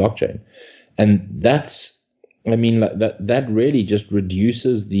blockchain, and that really just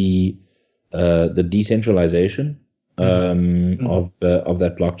reduces the decentralization of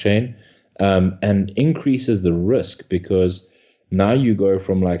that blockchain, and increases the risk, because now you go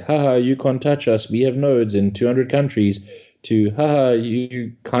from like, haha, you can't touch us, we have nodes in 200 countries, to haha,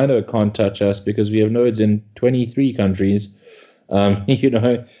 you kind of can't touch us because we have nodes in 23 countries.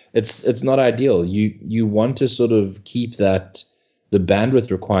 It's not ideal. You want to sort of keep the bandwidth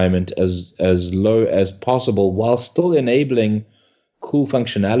requirement as low as possible while still enabling cool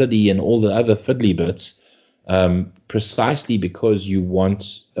functionality and all the other fiddly bits, precisely because you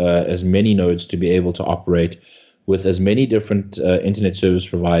want as many nodes to be able to operate with as many different internet service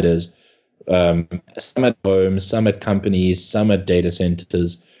providers, some at home, some at companies, some at data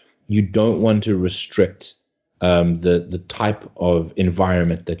centers. You don't want to restrict the type of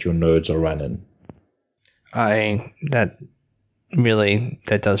environment that your nodes are running. That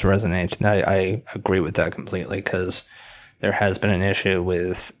does resonate. I agree with that completely, because there has been an issue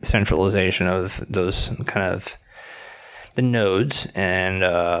with centralization of those kind of the nodes, and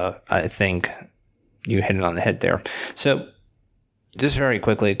I think you hit it on the head there. So just very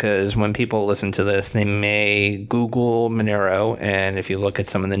quickly, because when people listen to this, they may Google Monero, and if you look at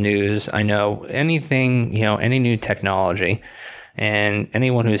some of the news, I know anything, any new technology, and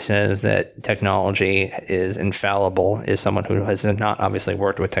anyone who says that technology is infallible is someone who has not obviously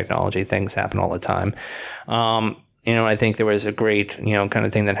worked with technology. Things happen all the time. I think there was a great, kind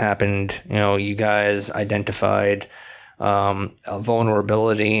of thing that happened. You guys identified a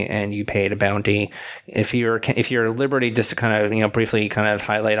vulnerability and you paid a bounty. If you're at liberty, just to kind of briefly kind of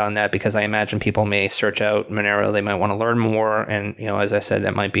highlight on that, because I imagine people may search out Monero, they might want to learn more, and as I said,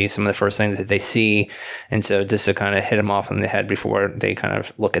 that might be some of the first things that they see, and so just to kind of hit them off on the head before they kind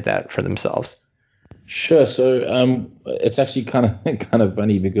of look at that for themselves. Sure. So it's actually kind of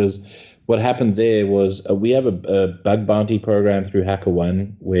funny, because what happened there was we have a bug bounty program through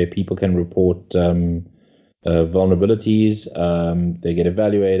HackerOne where people can report vulnerabilities. They get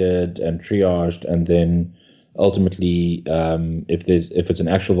evaluated and triaged, and then ultimately, if it's an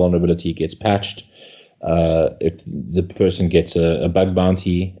actual vulnerability, it gets patched. If the person gets a bug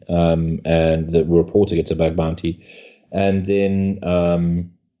bounty, and the reporter gets a bug bounty, and then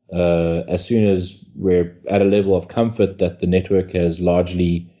as soon as we're at a level of comfort that the network has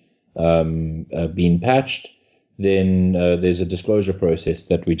largely been patched, then there's a disclosure process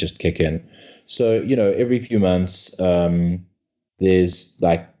that we just kick in. So, every few months, there's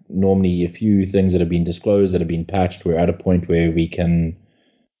like normally a few things that have been disclosed, that have been patched. We're at a point where we can,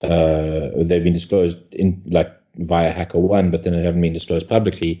 they've been disclosed in like via HackerOne, but then they haven't been disclosed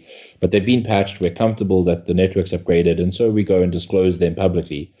publicly. But they've been patched. We're comfortable that the network's upgraded, and so we go and disclose them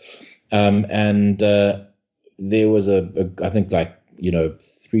publicly. And there was I think like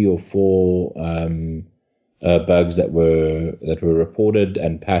 3 or 4 bugs that were reported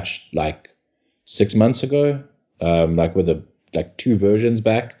and patched like 6 months ago, like with two versions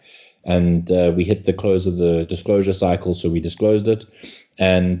back, and we hit the close of the disclosure cycle, so we disclosed it,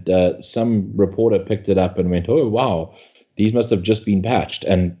 and some reporter picked it up and went, "Oh wow, these must have just been patched,"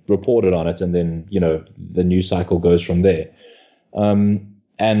 and reported on it, and then the news cycle goes from there.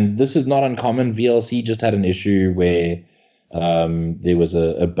 And this is not uncommon. VLC just had an issue where there was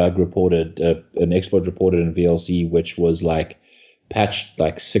a bug reported, an exploit reported in VLC, which was like patched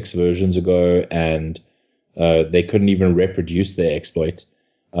like 6 versions ago, and they couldn't even reproduce their exploit,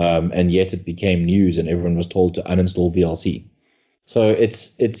 and yet it became news, and everyone was told to uninstall VLC. So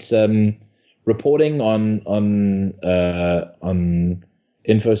it's reporting on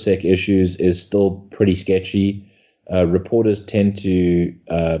InfoSec issues is still pretty sketchy. Reporters tend to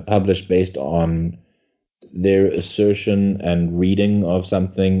publish based on their assertion and reading of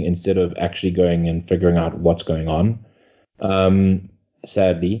something instead of actually going and figuring out what's going on,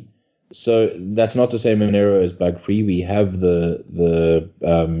 sadly. So that's not to say Monero is bug-free. We have the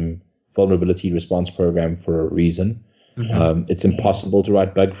vulnerability response program for a reason. Mm-hmm. It's impossible to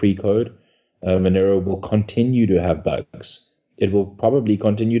write bug-free code. Monero will continue to have bugs. It will probably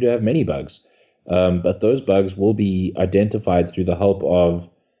continue to have many bugs. But those bugs will be identified through the help of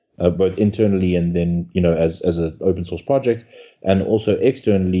both internally and then, as an open source project, and also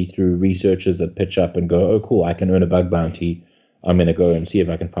externally through researchers that pitch up and go, "Oh, cool, I can earn a bug bounty. I'm going to go and see if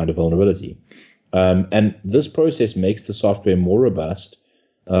I can find a vulnerability." And this process makes the software more robust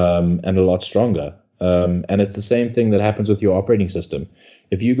and a lot stronger. And it's the same thing that happens with your operating system.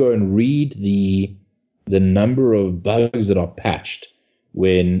 If you go and read the number of bugs that are patched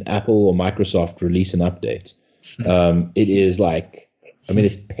when Apple or Microsoft release an update, it is like,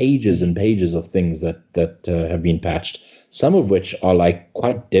 it's pages and pages of things that have been patched, some of which are like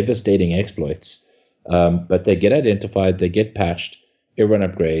quite devastating exploits. But they get identified, they get patched, everyone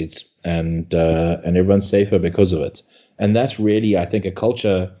upgrades, and everyone's safer because of it. And that's really, I think, a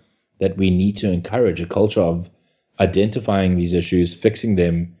culture that we need to encourage, a culture of identifying these issues, fixing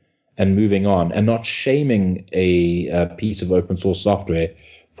them, and moving on, and not shaming a piece of open source software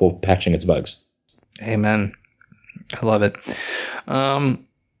for patching its bugs. Amen. I love it.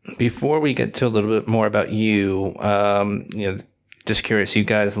 Before we get to a little bit more about you, just curious, you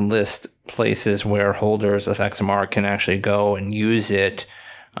guys list places where holders of XMR can actually go and use it.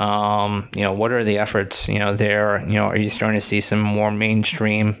 What are the efforts, there? Are you starting to see some more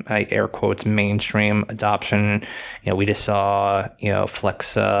mainstream, air quotes, mainstream adoption? We just saw,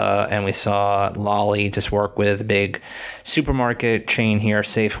 Flexa, and we saw Lolly just work with a big supermarket chain here,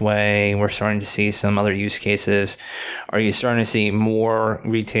 Safeway. We're starting to see some other use cases. Are you starting to see more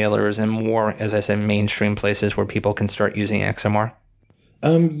retailers and more, as I said, mainstream places where people can start using XMR?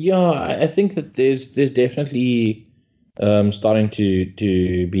 I think that there's definitely starting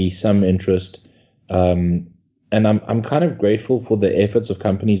to be some interest, and I'm kind of grateful for the efforts of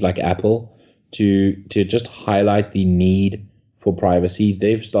companies like Apple to just highlight the need for privacy.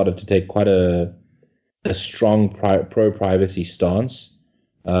 They've started to take quite a strong pro-privacy stance,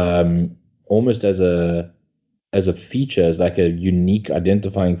 almost as a feature, as like a unique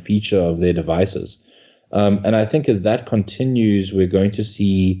identifying feature of their devices. And I think as that continues, we're going to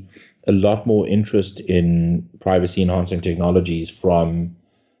see a lot more interest in privacy enhancing technologies from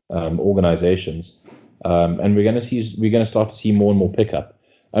organizations, and we're going to start to see more and more pickup.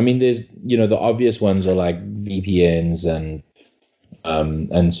 There's the obvious ones are like VPNs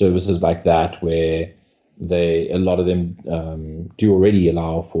and services like that, where a lot of them do already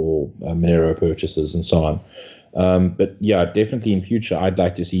allow for Monero purchases and so on. But yeah, definitely in future, I'd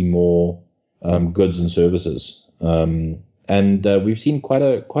like to see more goods and services. And we've seen quite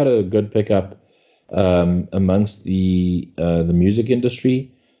a good pickup amongst the music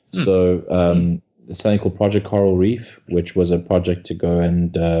industry. So there's something called Project Coral Reef, which was a project to go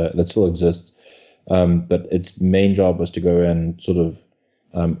and that still exists, but its main job was to go and sort of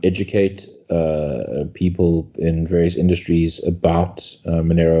educate people in various industries about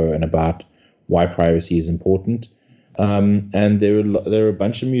Monero and about why privacy is important. And there were a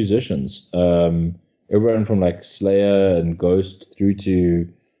bunch of musicians. Everyone from like Slayer and Ghost through to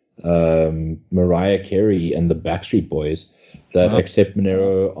Mariah Carey and the Backstreet Boys that accept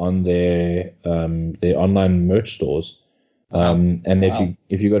Monero on their online merch stores. And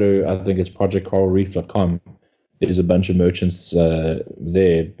if you go to, I think it's projectcoralreef.com, there's a bunch of merchants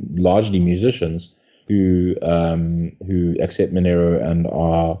there, largely musicians, who accept Monero and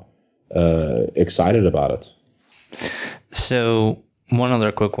are excited about it. So, One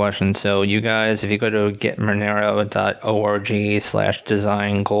other quick question. So you guys, if you go to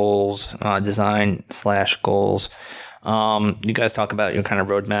getmonero.org/design goals, design/goals, you guys talk about your kind of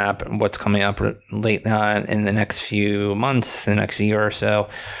roadmap and what's coming up late in the next few months, the next year or so.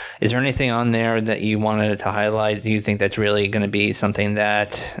 Is there anything on there that you wanted to highlight? Do you think that's really going to be something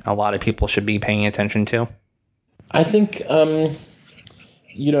that a lot of people should be paying attention to? I think,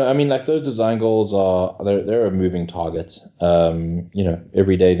 like those design goals they're a moving target.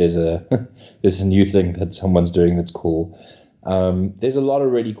 Every day there's a there's a new thing that someone's doing that's cool. There's a lot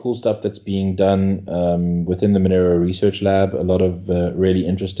of really cool stuff that's being done within the Monero Research Lab. A lot of really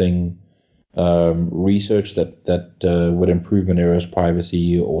interesting research that would improve Monero's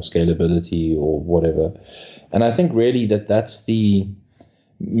privacy or scalability or whatever. And I think really that's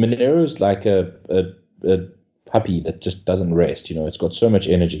Monero's like a puppy that just doesn't rest. It's got so much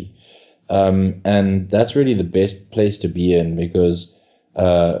energy, and that's really the best place to be in, because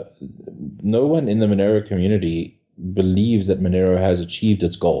no one in the Monero community believes that Monero has achieved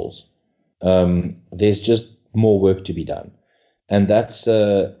its goals. There's just more work to be done, and that's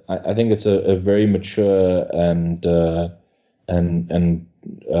I think it's a very mature and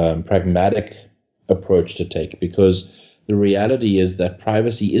pragmatic approach to take, because the reality is that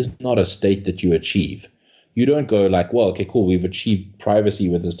privacy is not a state that you achieve. You don't go like, well, okay, cool, we've achieved privacy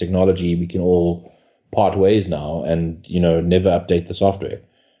with this technology, we can all part ways now and, never update the software.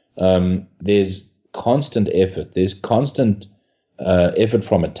 There's constant effort. There's constant effort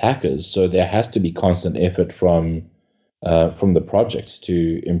from attackers. So there has to be constant effort from the project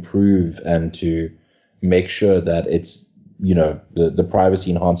to improve and to make sure that it's, the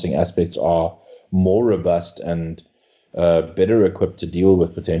privacy enhancing aspects are more robust and better equipped to deal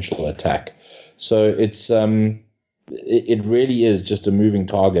with potential attack. So it really is just a moving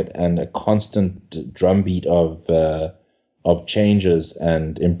target and a constant drumbeat of changes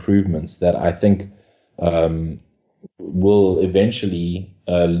and improvements that I think will eventually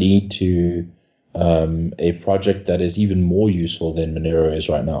lead to a project that is even more useful than Monero is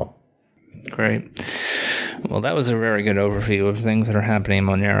right now. Great. Well, that was a very good overview of things that are happening in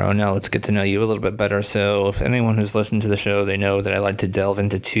Monero. Now let's get to know you a little bit better. So if anyone who's listened to the show, they know that I like to delve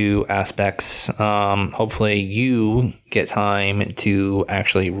into two aspects. Hopefully you get time to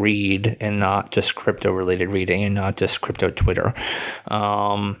actually read and not just crypto-related reading and not just crypto Twitter.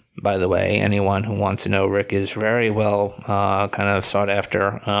 By the way, anyone who wants to know, Rick is very well kind of sought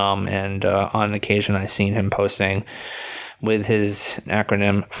after. And on occasion, I've seen him posting with his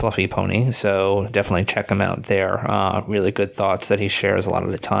acronym Fluffy Pony, so definitely check him out there. Really good thoughts that he shares a lot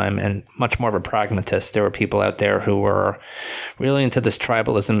of the time, and much more of a pragmatist. There are people out there who are really into this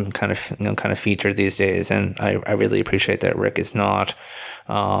tribalism kind of feature these days, and I really appreciate that Rick is not.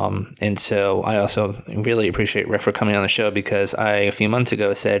 And so I also really appreciate Rick for coming on the show, because I, a few months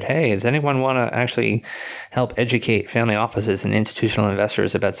ago, said, hey, does anyone want to actually help educate family offices and institutional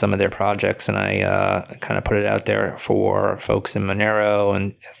investors about some of their projects? And I kind of put it out there for folks in Monero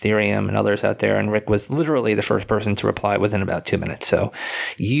and Ethereum and others out there. And Rick was literally the first person to reply within about 2 minutes. So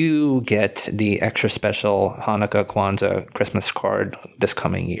you get the extra special Hanukkah, Kwanzaa, Christmas card this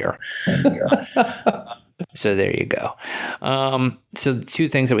coming year. So there you go. So the two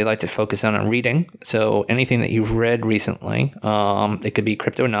things that we like to focus on reading. So anything that you've read recently, it could be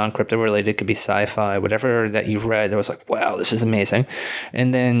crypto, non-crypto related, it could be sci-fi, whatever that you've read that was like, wow, this is amazing.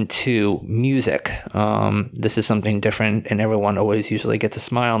 And then two, music. This is something different, and everyone always usually gets a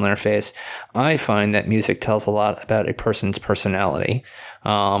smile on their face. I find that music tells a lot about a person's personality,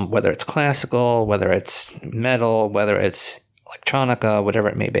 whether it's classical, whether it's metal, whether it's electronica, whatever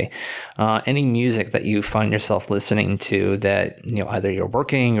it may be. Any music that you find yourself listening to that, either you're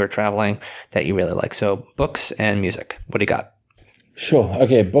working or traveling, that you really like. So books and music. What do you got? Sure.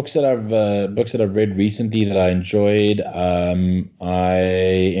 Okay. Books that I've read recently that I enjoyed. I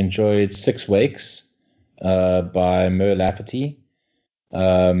enjoyed Six Wakes by Mo Lafferty.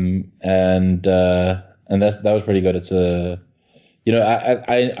 And that was pretty good. It's I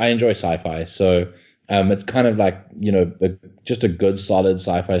enjoy sci-fi, so it's kind of like, just a good solid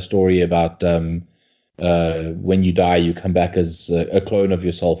sci-fi story about when you die, you come back as a clone of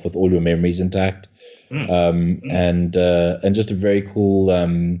yourself with all your memories intact. And just a very cool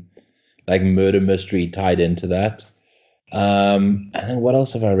like murder mystery tied into that. And then what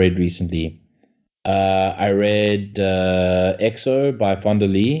else have I read recently? I read EXO by Fonda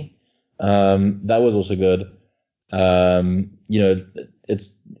Lee. That was also good.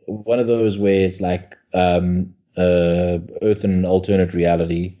 It's one of those where it's like Earth and alternate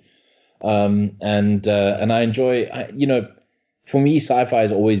reality. And I enjoy, for me, sci-fi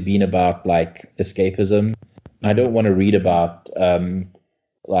has always been about like escapism. I don't want to read about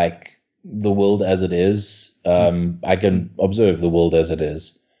like the world as it is. I can observe the world as it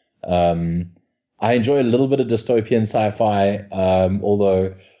is. I enjoy a little bit of dystopian sci-fi,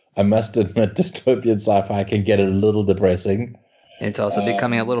 although I must admit dystopian sci-fi can get a little depressing. It's also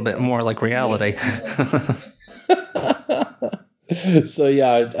becoming a little bit more like reality. So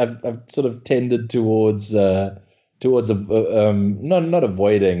yeah, I've sort of tended towards not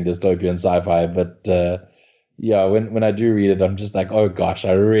avoiding dystopian sci-fi, but yeah, when I do read it, I'm just like, oh gosh,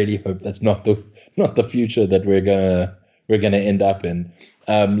 I really hope that's not the future that we're gonna end up in.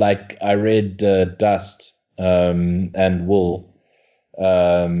 Like I read Dust and Wool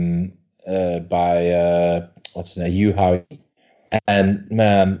by what's his name, Yu Hao, and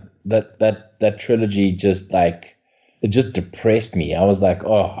man, that trilogy just like it just depressed me. I was like,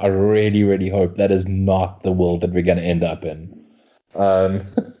 oh, I really, really hope that is not the world that we're gonna end up in.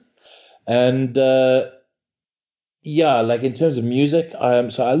 And yeah, like in terms of music,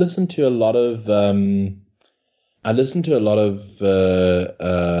 so I listen to a lot of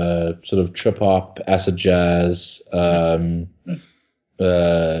sort of trip hop, acid jazz, sort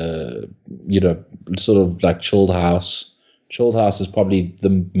of like chilled house. Chilled house is probably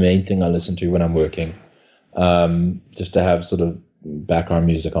the main thing I listen to when I'm working, just to have sort of background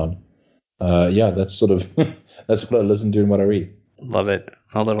music on. Yeah, that's sort of that's what I listen to and what I read. Love it.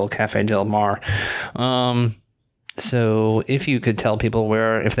 A little Cafe Del Mar. So if you could tell people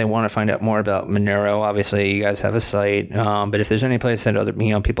where, if they want to find out more about Monero, obviously you guys have a site, but if there's any place that other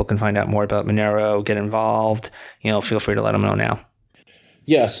people can find out more about Monero, get involved, feel free to let them know now.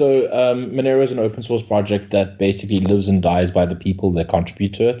 Yeah, so Monero is an open source project that basically lives and dies by the people that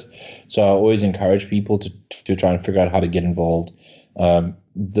contribute to it. So I always encourage people to try and figure out how to get involved.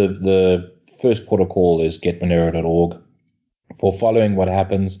 The first port of call is getmonero.org. For following what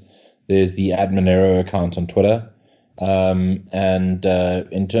happens, there's the @Monero account on Twitter. And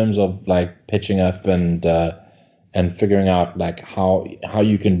in terms of like pitching up and figuring out like how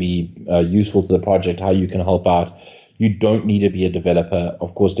you can be useful to the project, how you can help out, you don't need to be a developer.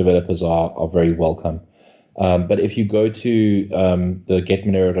 Of course, developers are very welcome. But if you go to the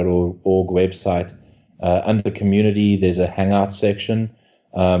getmonero.org website, under the community, there's a Hangout section,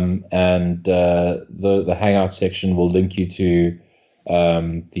 and the Hangout section will link you to or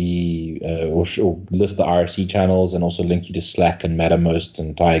list the IRC channels, and also link you to Slack and Mattermost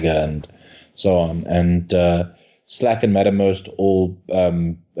and Tiger and so on. And Slack and Mattermost all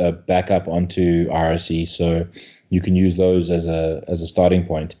back up onto IRC, so you can use those as a starting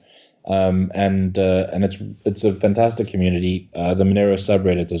point. And it's a fantastic community. The Monero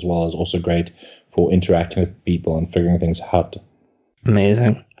subreddit as well is also great for interacting with people and figuring things out.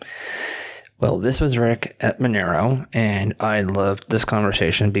 Amazing. Well, this was Rick at Monero, and I loved this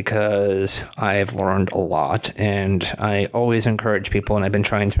conversation because I've learned a lot, and I always encourage people, and I've been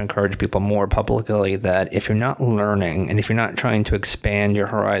trying to encourage people more publicly, that if you're not learning and if you're not trying to expand your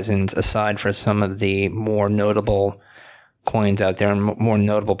horizons aside for some of the more notable coins out there and more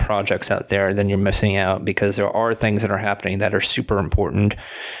notable projects out there, then you're missing out, because there are things that are happening that are super important,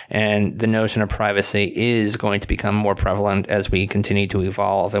 and the notion of privacy is going to become more prevalent as we continue to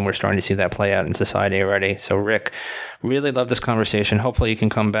evolve, and we're starting to see that play out in society already. So Rick, really love this conversation. Hopefully you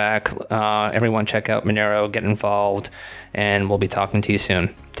can come back. Everyone check out Monero, get involved, and we'll be talking to you soon.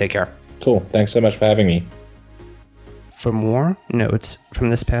 Take care. Cool. Thanks so much for having me. For more notes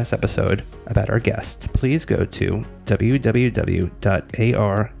from this past episode about our guest, please go to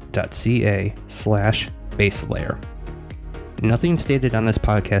www.ar.ca/baselayer. Nothing stated on this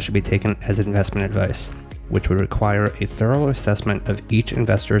podcast should be taken as investment advice, which would require a thorough assessment of each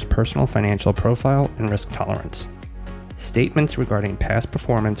investor's personal financial profile and risk tolerance. Statements regarding past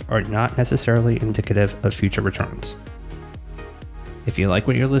performance are not necessarily indicative of future returns. If you like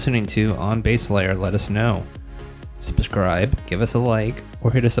what you're listening to on Baselayer, let us know. Subscribe, give us a like,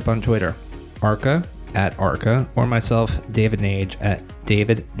 or hit us up on Twitter. Arca @Arca, or myself, David Nage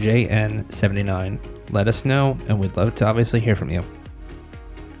 @DavidJN79. Let us know, and we'd love to obviously hear from you.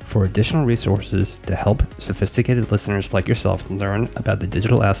 For additional resources to help sophisticated listeners like yourself learn about the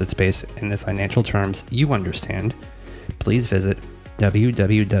digital asset space in the financial terms you understand, please visit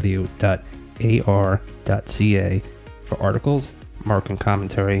www.ar.ca for articles, market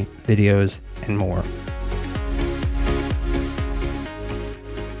commentary, videos, and more.